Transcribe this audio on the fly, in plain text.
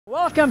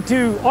Welcome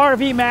to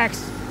RVMax.us,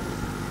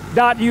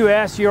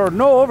 your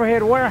no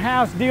overhead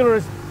warehouse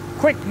dealer's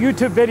quick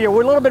YouTube video.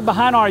 We're a little bit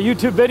behind our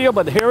YouTube video,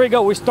 but here we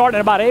go. We're starting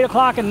at about 8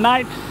 o'clock at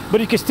night,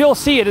 but you can still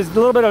see it. There's a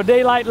little bit of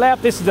daylight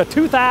left. This is a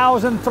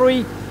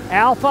 2003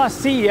 Alfa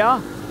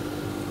Sia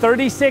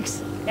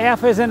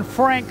 36F as in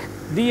Frank,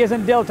 D as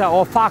in Delta,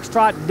 or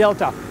Foxtrot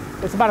Delta.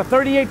 It's about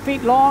 38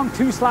 feet long,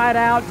 2 slide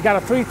out. It's got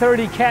a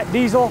 330 cat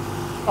diesel.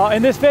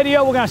 In this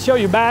video, we're going to show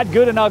you bad,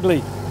 good, and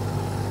ugly.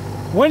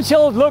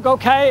 Windshields look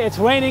okay. It's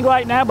raining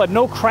right now, but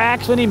no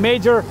cracks, any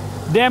major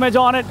damage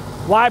on it.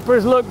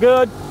 Wipers look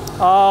good.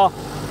 Got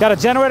a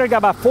generator, got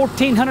about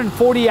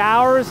 1,440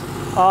 hours.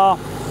 A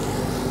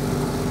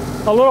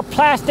little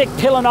plastic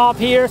peeling off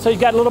here, so you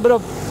got a little bit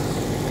of.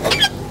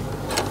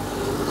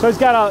 So it's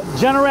got a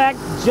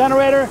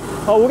generator.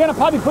 We're gonna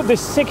probably put the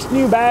 6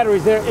 new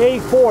batteries. They're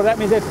A4. That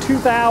means they're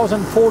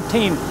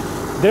 2014.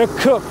 They're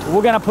cooked.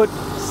 We're gonna put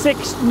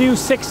 6 new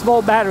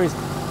 6-volt batteries.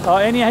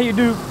 Anyhow you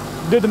do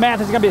the math,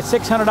 it's gonna be at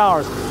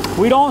 $600.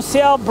 We don't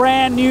sell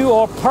brand new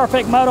or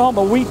perfect motorhome,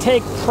 but we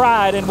take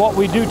pride in what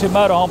we do to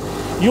motorhome.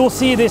 You'll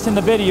see this in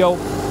the video.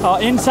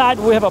 Inside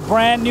we have a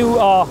brand new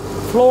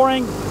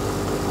flooring.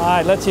 All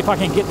right, let's see if I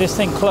can get this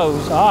thing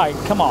closed. All right,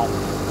 come on.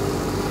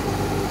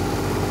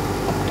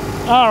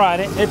 All right,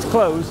 it's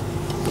closed.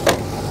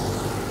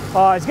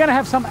 It's gonna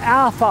have some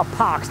Alfa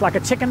pox, like a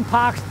chicken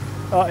pox.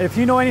 If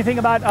you know anything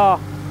about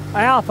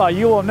Alfa,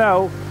 you will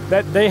know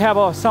that they have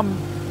some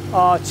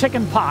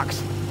chicken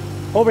pox.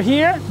 Over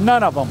here,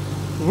 none of them.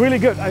 Really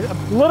good. A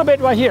little bit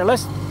right here.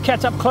 Let's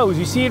catch up close.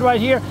 You see it right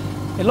here?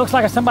 It looks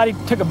like somebody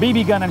took a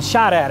BB gun and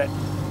shot at it.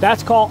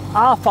 That's called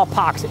Alfa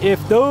pox.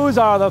 If those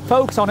are the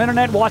folks on the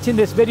internet watching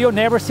this video,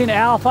 never seen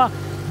Alfa,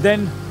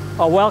 then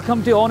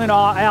welcome to owning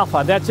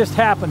Alfa. That just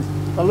happens.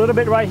 A little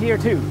bit right here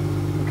too.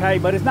 Okay,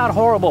 but it's not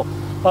horrible.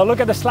 Look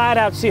at the slide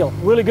out seal.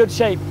 Really good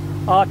shape.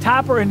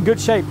 Topper in good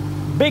shape.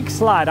 Big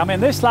slide. I mean,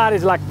 this slide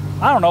is like,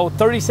 I don't know,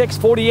 36,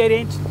 48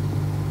 inch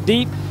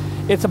deep.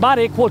 It's about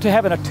equal to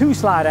having a 2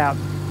 slide out.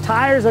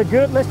 Tires are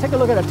good. Let's take a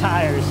look at the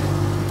tires.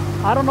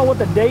 I don't know what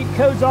the date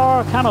codes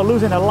are. Kind of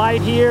losing the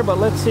light here, but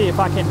let's see if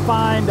I can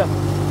find the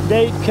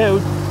date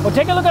code. Well,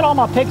 take a look at all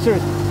my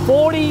pictures.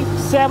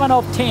 47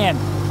 of 10.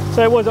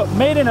 So it was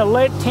made in a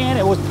late 10.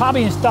 It was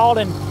probably installed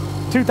in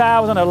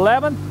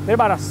 2011. They're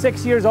about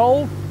 6 years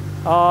old.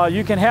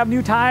 You can have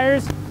new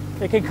tires.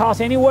 It can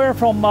cost anywhere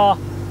from $1,500,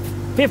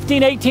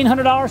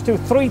 $1,800 to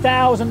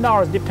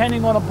 $3,000,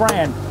 depending on the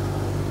brand.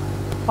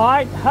 All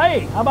right, hey,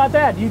 how about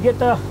that? You get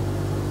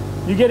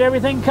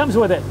everything comes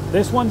with it.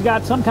 This one's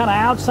got some kind of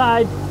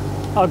outside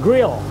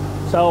grill,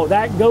 so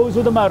that goes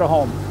with the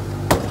motorhome.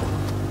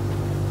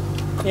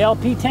 The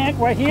LP tank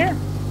right here,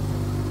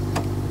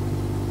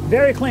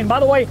 very clean. By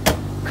the way,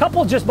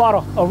 couple just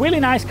bought a really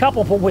nice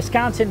couple from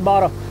Wisconsin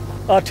bought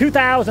a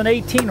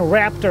 2018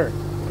 Raptor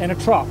in a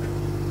truck.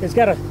 It's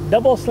got a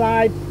double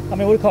slide, what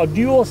we call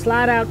dual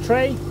slide out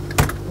tray.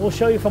 We'll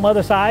show you from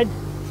other side.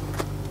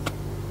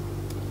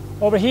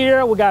 Over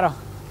here, we got a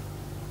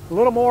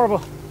little more of a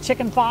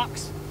chicken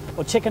fox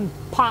or chicken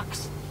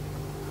pox.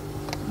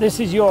 This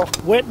is your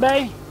wet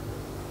bay.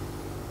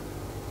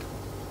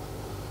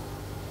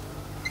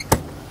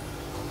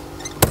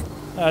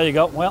 There you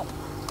go. Well,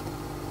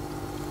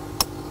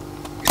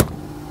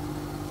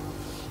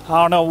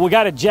 I don't know. We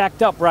got it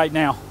jacked up right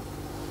now.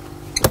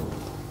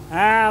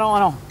 I don't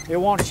know. It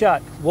won't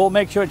shut. We'll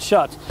make sure it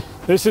shuts.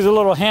 This is a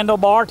little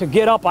handlebar to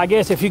get up, I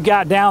guess, if you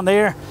got down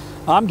there.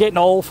 I'm getting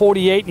old,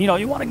 48. You know,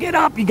 you want to get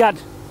up, you got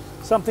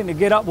something to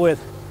get up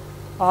with.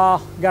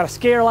 Got a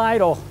scare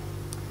light or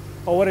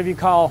whatever you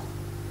call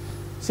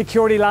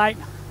security light.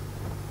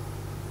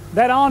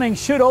 That awning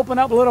should open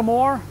up a little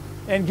more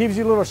and gives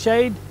you a little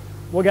shade.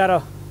 We got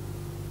a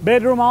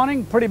bedroom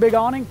awning, pretty big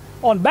awning.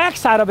 On the back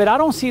side of it, I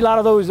don't see a lot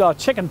of those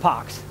chicken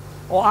pox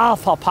or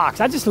Alfa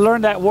pox. I just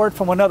learned that word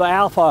from another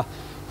Alfa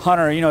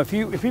hunter. You know, if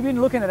you've been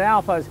looking at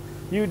Alfas,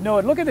 you'd know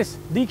it. Look at this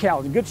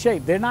decal, in good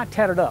shape. They're not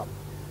tattered up.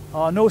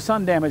 No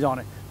sun damage on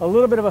it. A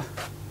little bit of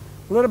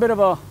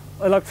a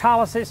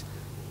electrolysis.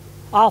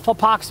 Alfa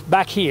pox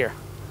back here.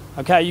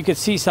 Okay, you can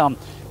see some.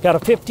 Got a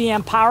 50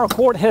 amp power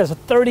cord. It has a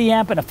 30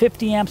 amp and a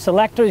 50 amp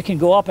selector. You can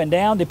go up and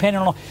down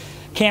depending on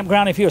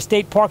campground. If you're a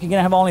state park, you're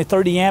gonna have only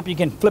 30 amp. You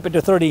can flip it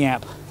to 30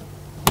 amp.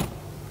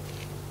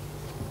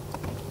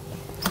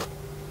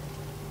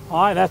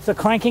 All right, that's the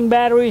cranking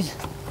batteries.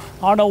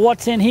 I don't know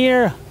what's in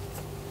here.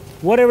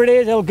 Whatever it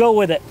is, it'll go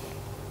with it.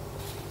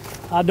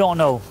 I don't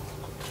know.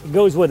 It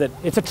goes with it.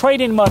 It's a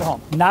trade-in motorhome,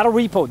 not a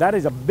repo. That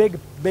is a big,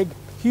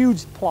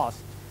 huge plus.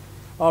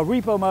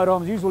 Repo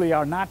motorhomes usually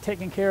are not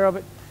taking care of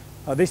it.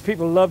 These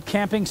people love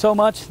camping so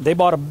much, they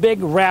bought a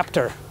big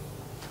Raptor.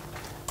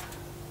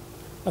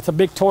 That's a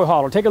big toy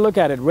hauler. Take a look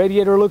at it.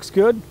 Radiator looks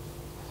good.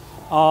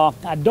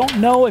 I don't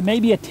know, it may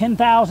be a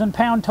 10,000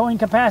 pound towing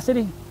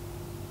capacity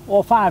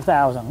or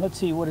 5,000. Let's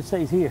see what it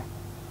says here.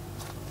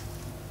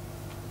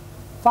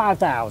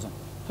 5,000.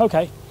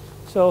 Okay,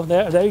 so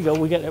there you go.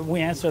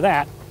 We answer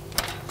that.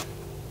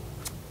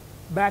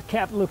 Back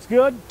cap looks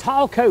good.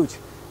 Tall coach.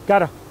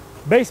 Got a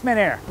basement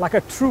air, like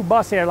a true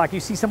bus air, like you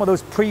see some of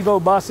those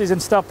Prevost buses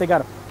and stuff. They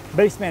got a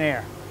basement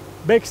air.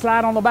 Big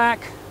slide on the back.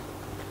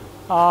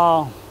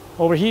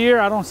 Over here,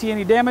 I don't see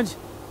any damage.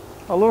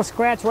 A little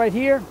scratch right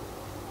here.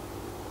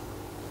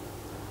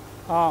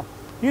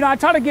 You know, I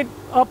try to get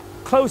up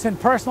close and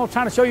personal,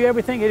 trying to show you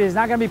everything. It is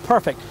not going to be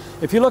perfect.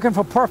 If you're looking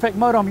for perfect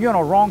motorhome, you're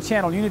on a wrong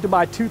channel. You need to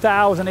buy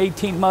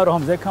 2018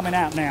 motorhomes. They're coming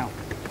out now.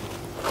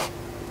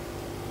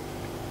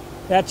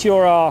 That's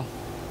your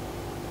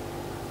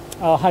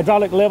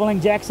hydraulic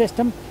leveling jack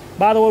system.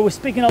 By the way, we're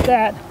speaking of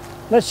that.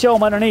 Let's show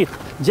them underneath.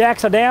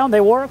 Jacks are down.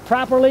 They work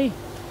properly.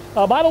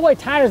 By the way,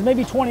 tires may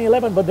be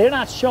 2011, but they're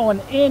not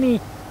showing any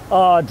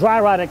dry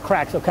rotted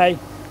cracks, okay?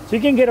 So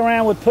you can get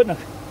around with putting a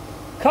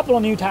couple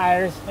of new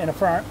tires in the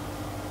front.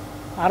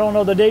 I don't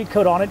know the date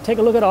code on it. Take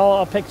a look at all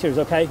our pictures,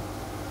 okay?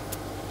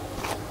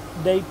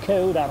 Date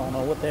code, I don't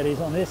know what that is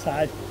on this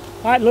side.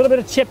 All right, a little bit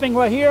of chipping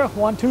right here.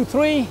 1, 2,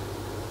 3.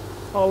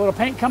 A little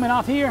paint coming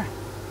off here.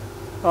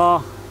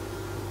 All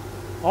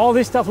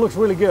this stuff looks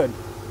really good.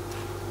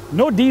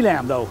 No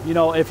D-lam though. You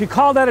know, if you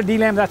call that a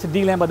D-lam, that's a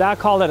D-lam, but I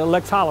call that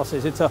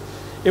electrolysis.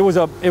 It was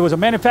a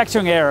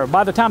manufacturing error.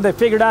 By the time they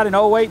figured out in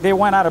 08, they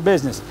went out of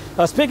business.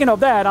 Speaking of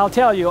that, I'll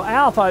tell you,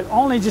 Alfa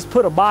only just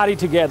put a body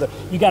together.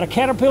 You got a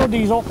Caterpillar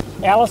diesel,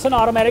 Allison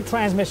automatic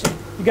transmission.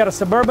 You got a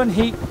Suburban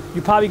heat.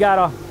 You probably got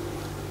a,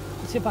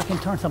 let's see if I can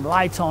turn some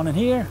lights on in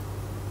here.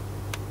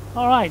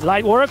 All right,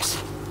 light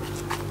works.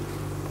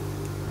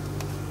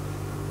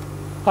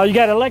 You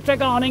got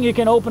electric awning. You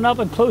can open up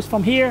and close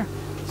from here.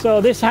 So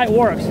this is how it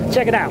works.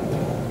 Check it out.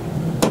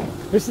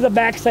 This is a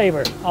back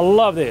saver. I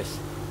love this.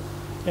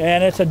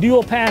 And it's a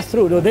dual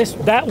pass-through.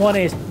 That one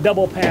is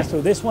double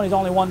pass-through. This one is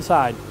only one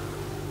side.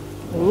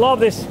 Love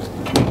this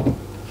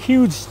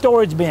huge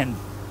storage bin.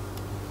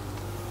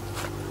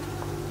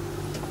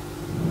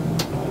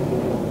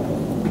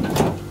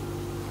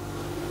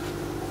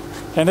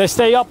 And they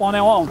stay up on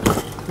their own.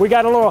 We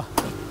got a little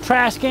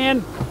trash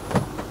can.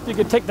 You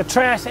can take the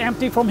trash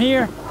empty from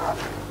here.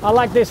 I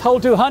like this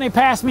hold to. Honey,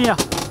 pass me a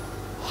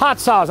hot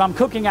sauce. I'm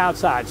cooking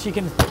outside.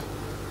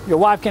 Your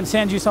wife can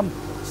send you some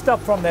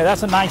stuff from there.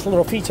 That's a nice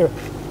little feature.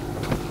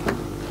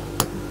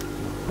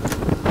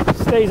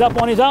 Stays up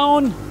on his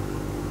own.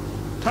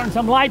 Turn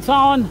some lights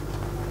on.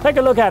 Take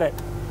a look at it.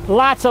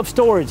 Lots of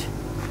storage.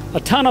 A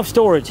ton of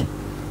storage.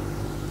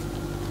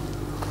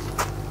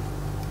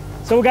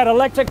 So we got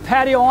electric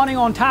patio awning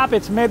on top.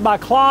 It's made by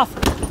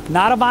cloth,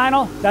 not a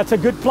vinyl. That's a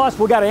good plus.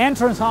 We got an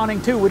entrance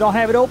awning too. We don't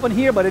have it open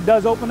here, but it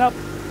does open up.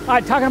 All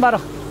right, talking about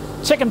a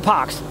chicken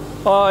pox,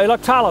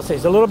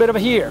 electrolysis, a little bit of a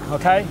here,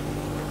 okay?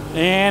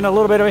 And a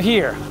little bit of a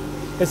here.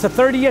 It's the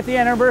 30th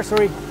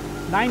anniversary,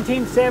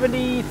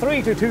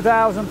 1973 to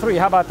 2003.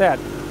 How about that?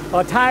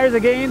 Tires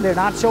again, they're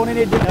not showing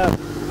any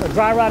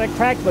dry rotted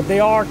cracks, but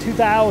they are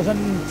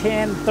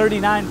 2010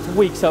 39th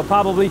week, so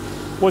probably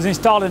was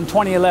installed in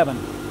 2011.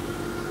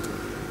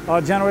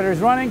 Generator is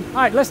running. All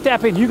right, let's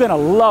step in. You're gonna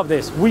love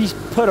this. We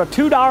put a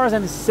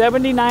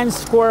 $2.79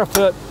 square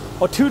foot,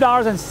 or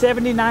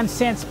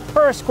 $2.79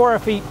 per square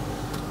feet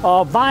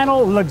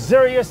vinyl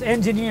luxurious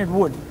engineered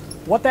wood.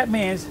 What that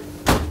means,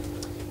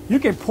 you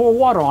can pour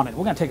water on it.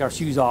 We're gonna take our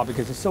shoes off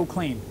because it's so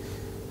clean.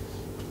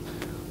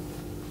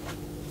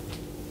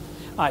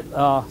 All right,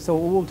 so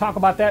we'll talk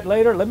about that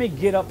later. Let me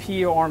get up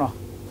here on a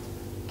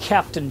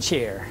captain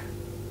chair.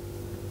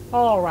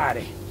 All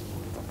righty.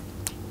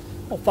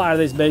 We'll fire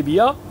this baby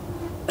up.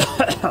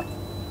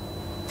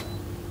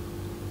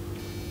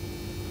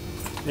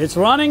 It's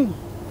running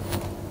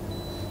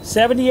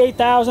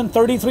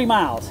 78,033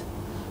 miles.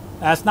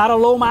 That's not a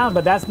low miles,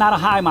 but that's not a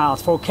high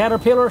miles. For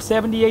Caterpillar,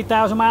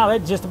 78,000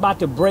 miles, it's just about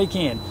to break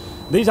in.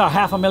 These are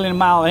 500,000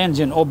 mile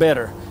engine or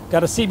better.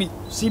 Got a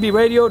CB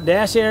radio,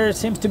 dash air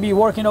seems to be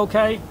working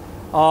okay.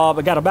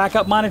 We got a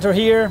backup monitor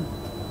here.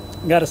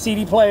 Got a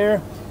CD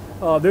player.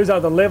 These are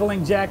the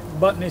leveling jack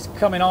button is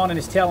coming on and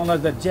it's telling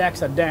us that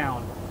jacks are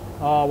down.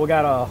 We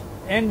got a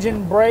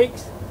engine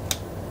brakes,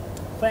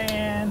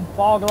 fan,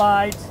 fog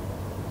lights,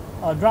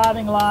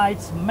 driving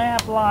lights,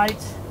 map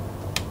lights,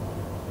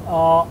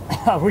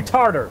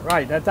 retarder,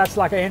 right, that's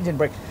like an engine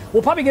brake.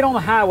 We'll probably get on the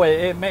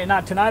highway, it may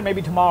not tonight,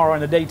 maybe tomorrow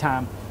in the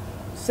daytime.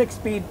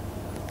 6-speed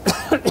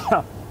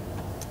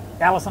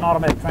Allison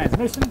automatic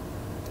transmission.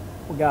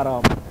 We got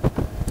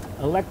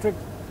electric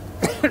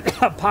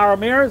power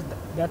mirrors,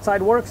 that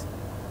side works.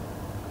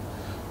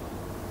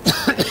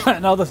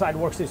 And the other side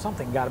works too,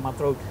 something got in my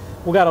throat.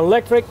 We got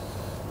electric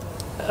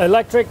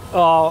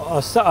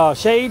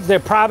shades, they're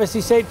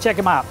privacy shades, check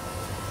them out.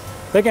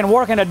 They can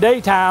work in the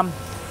daytime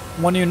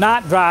when you're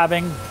not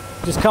driving.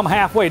 Just come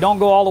halfway, don't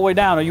go all the way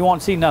down or you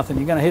won't see nothing.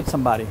 You're gonna hit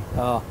somebody,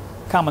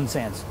 common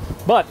sense.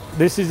 But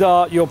this is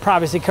your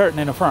privacy curtain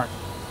in the front.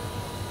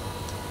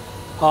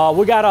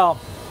 We got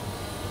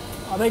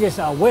I think it's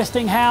a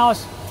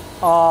Westinghouse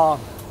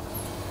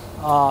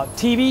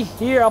TV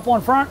here up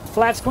on front,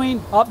 flat screen,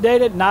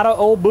 updated, not an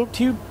old boot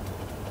tube.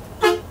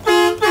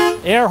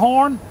 Air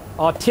horn,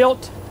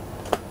 tilt,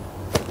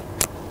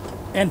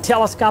 and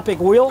telescopic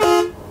wheel.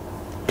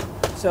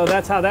 So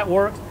that's how that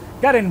works.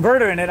 Got an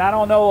inverter in it. I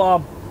don't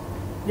know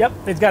Yep,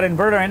 it's got an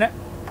inverter in it.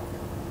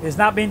 It's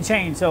not being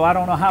changed, so I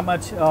don't know how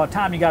much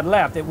time you got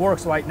left. It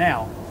works right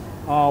now.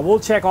 We'll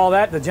check all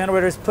that. The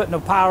generator's putting the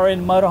power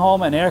in the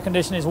motorhome, and the air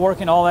conditioning is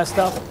working, all that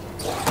stuff.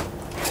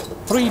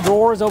 3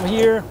 drawers over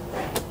here.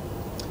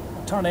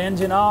 Turn the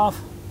engine off.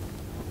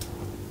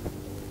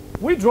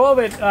 We drove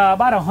it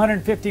about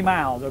 150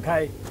 miles,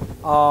 okay?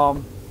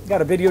 Got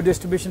a video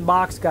distribution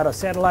box, got a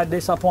satellite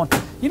dish up on.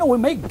 You know, we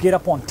may get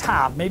up on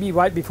top, maybe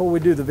right before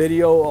we do the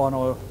video on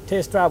a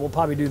test drive, we'll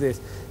probably do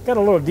this. Got a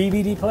little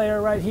DVD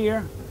player right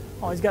here.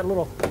 Oh, he's got a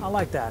little, I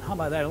like that. How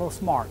about that? A little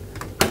smart.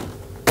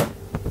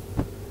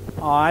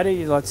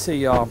 Alrighty, let's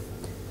see.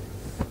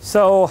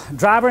 So,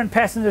 driver and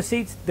passenger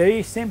seats,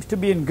 they seems to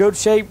be in good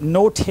shape.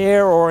 No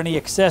tear or any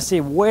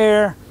excessive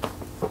wear.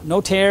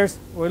 No tears,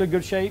 really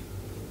good shape.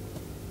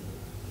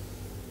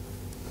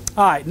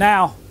 Alright,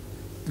 now,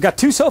 we've got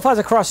 2 sofas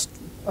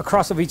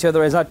across of each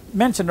other. As I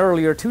mentioned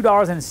earlier,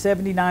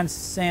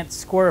 $2.79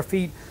 square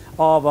feet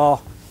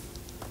of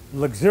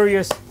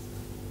luxurious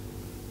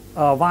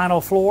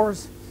vinyl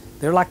floors.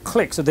 They're like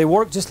click, so they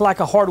work just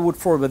like a hardwood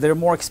floor, but they're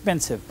more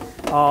expensive.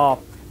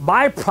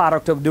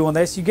 Byproduct of doing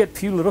this, you get a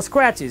few little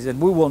scratches,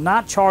 and we will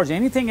not charge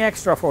anything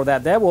extra for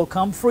that. That will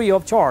come free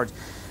of charge.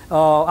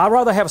 I'd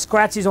rather have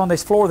scratches on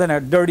this floor than a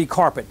dirty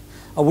carpet.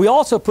 We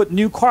also put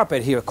new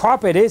carpet here.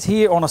 Carpet is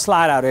here on a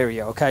slide-out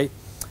area, okay?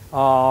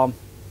 Got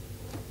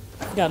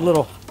a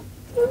little,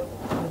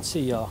 let's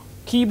see,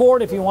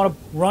 keyboard if you want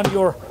to run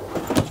your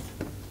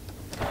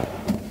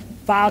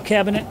file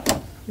cabinet.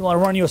 You want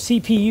to run your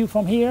CPU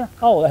from here.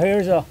 Oh,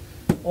 here's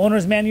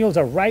owner's manuals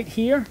are right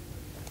here.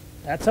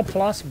 That's a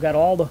plus. We've got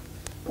all the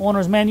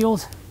owner's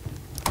manuals.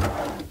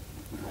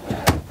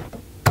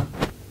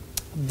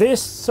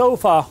 This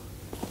sofa,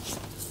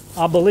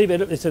 I believe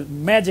it's a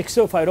magic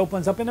sofa. It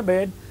opens up in the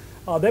bed.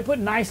 They put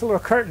a nice little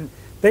curtain.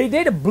 They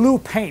did a blue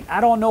paint. I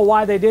don't know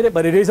why they did it,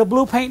 but it is a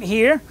blue paint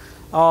here.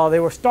 They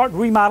were start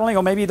remodeling,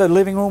 or maybe the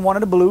living room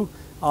wanted a blue.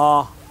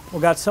 We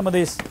got some of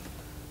these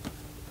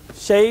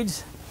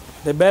shades.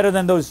 They're better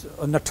than those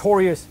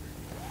notorious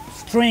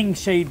string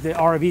shades that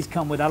RVs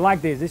come with. I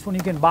like this. This one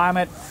you can buy them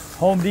at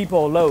Home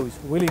Depot or Lowe's.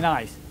 Really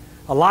nice.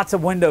 Lots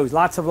of windows,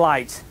 lots of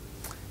lights.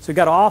 So we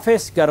got an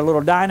office, got a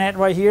little dinette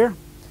right here.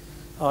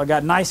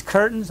 Got nice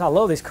curtains. I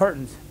love these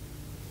curtains.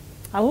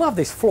 I love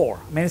this floor.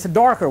 I mean, it's a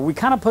darker. We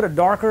kind of put it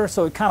darker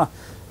so it kind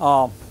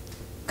of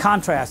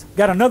contrast.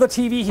 Got another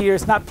TV here.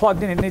 It's not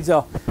plugged in. It needs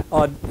a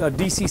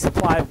DC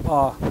supply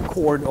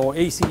cord or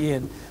AC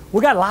in.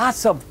 We got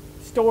lots of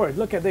storage.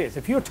 Look at this.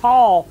 If you're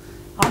tall,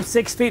 I'm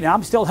 6 feet, and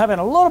I'm still having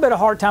a little bit of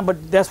hard time,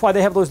 but that's why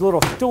they have those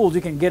little stools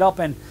you can get up,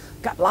 and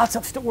got lots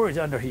of storage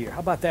under here. How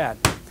about that?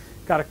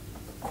 Got a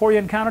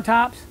Corian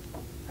countertops.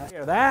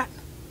 Hear that?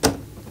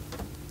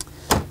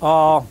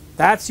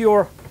 That's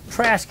your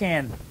trash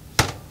can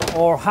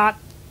or hot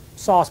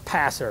sauce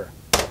passer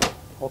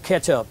or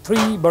ketchup.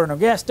 3-burner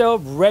gas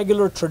stove,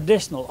 regular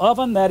traditional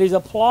oven. That is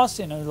a plus,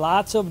 and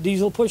lots of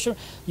diesel pusher.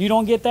 You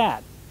don't get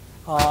that.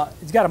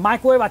 It's got a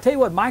microwave. I tell you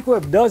what,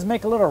 microwave does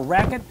make a little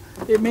racket.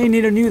 It may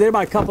need a new. They're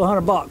about a couple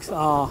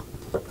 $100.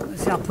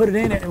 Let's see, I'll put it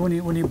in it, and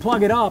when you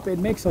plug it up, it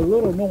makes a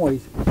little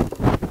noise.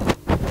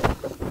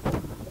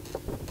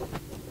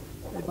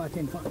 If I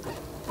can find it.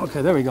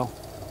 Okay, there we go.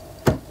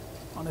 I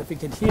don't know if you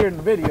can hear in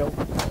the video.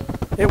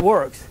 It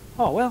works.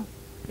 Oh well,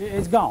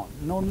 it's gone.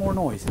 No more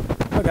noise.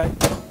 Okay.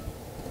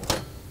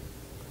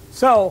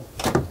 So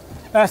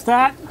that's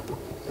that.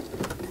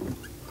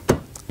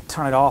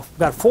 Turn it off.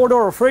 Got a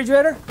 4-door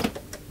refrigerator.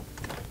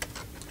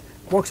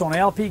 Works on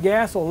LP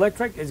gas or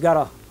electric. It's got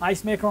a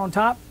ice maker on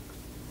top.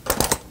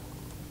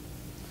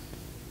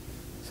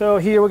 So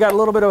here we got a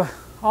little bit of,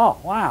 oh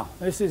wow,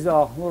 this is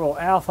a little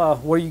Alfa,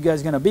 where you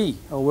guys going to be,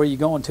 or where you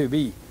going to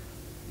be.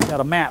 Got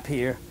a map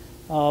here.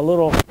 A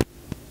little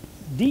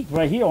deep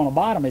right here on the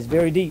bottom is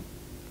very deep.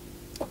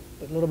 A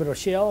little bit of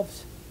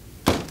shelves.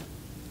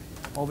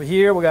 Over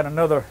here we got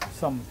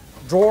some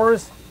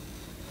drawers.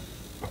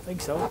 I think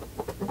so.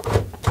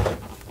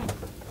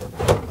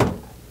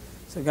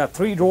 So we got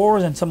 3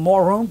 drawers and some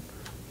more room.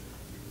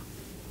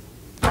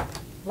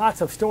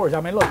 Lots of storage. I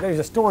mean, look, there's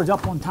a storage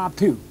up on top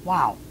too.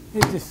 Wow,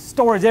 there's just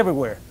storage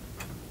everywhere.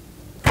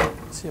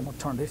 Let's see, I'm gonna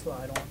turn this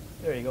light on.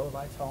 There you go,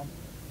 lights on.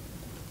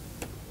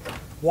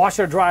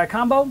 Washer dryer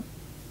combo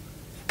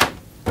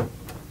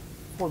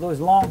for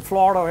those long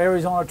Florida or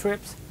Arizona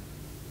trips.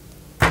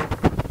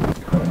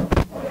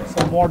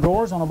 Some more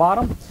doors on the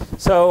bottom.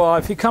 So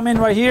if you come in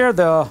right here,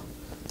 the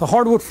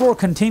hardwood floor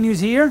continues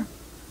here,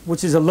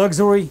 which is a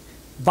luxury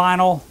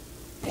vinyl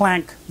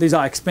plank. These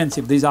are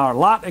expensive. These are a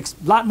lot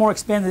more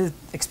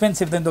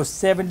expensive than those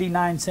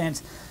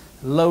 79-cent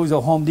Lowe's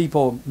or Home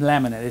Depot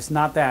laminate. It's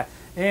not that.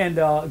 And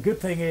good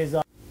thing is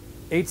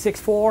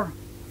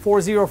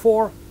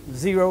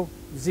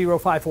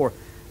 864-404-0054.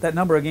 That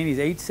number again is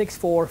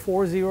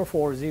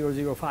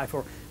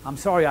 864-404-0054. I'm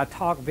sorry, I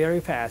talk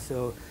very fast,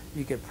 so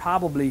you could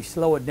probably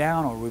slow it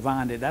down or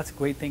rewind it. That's a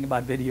great thing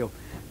about video.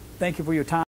 Thank you for your time.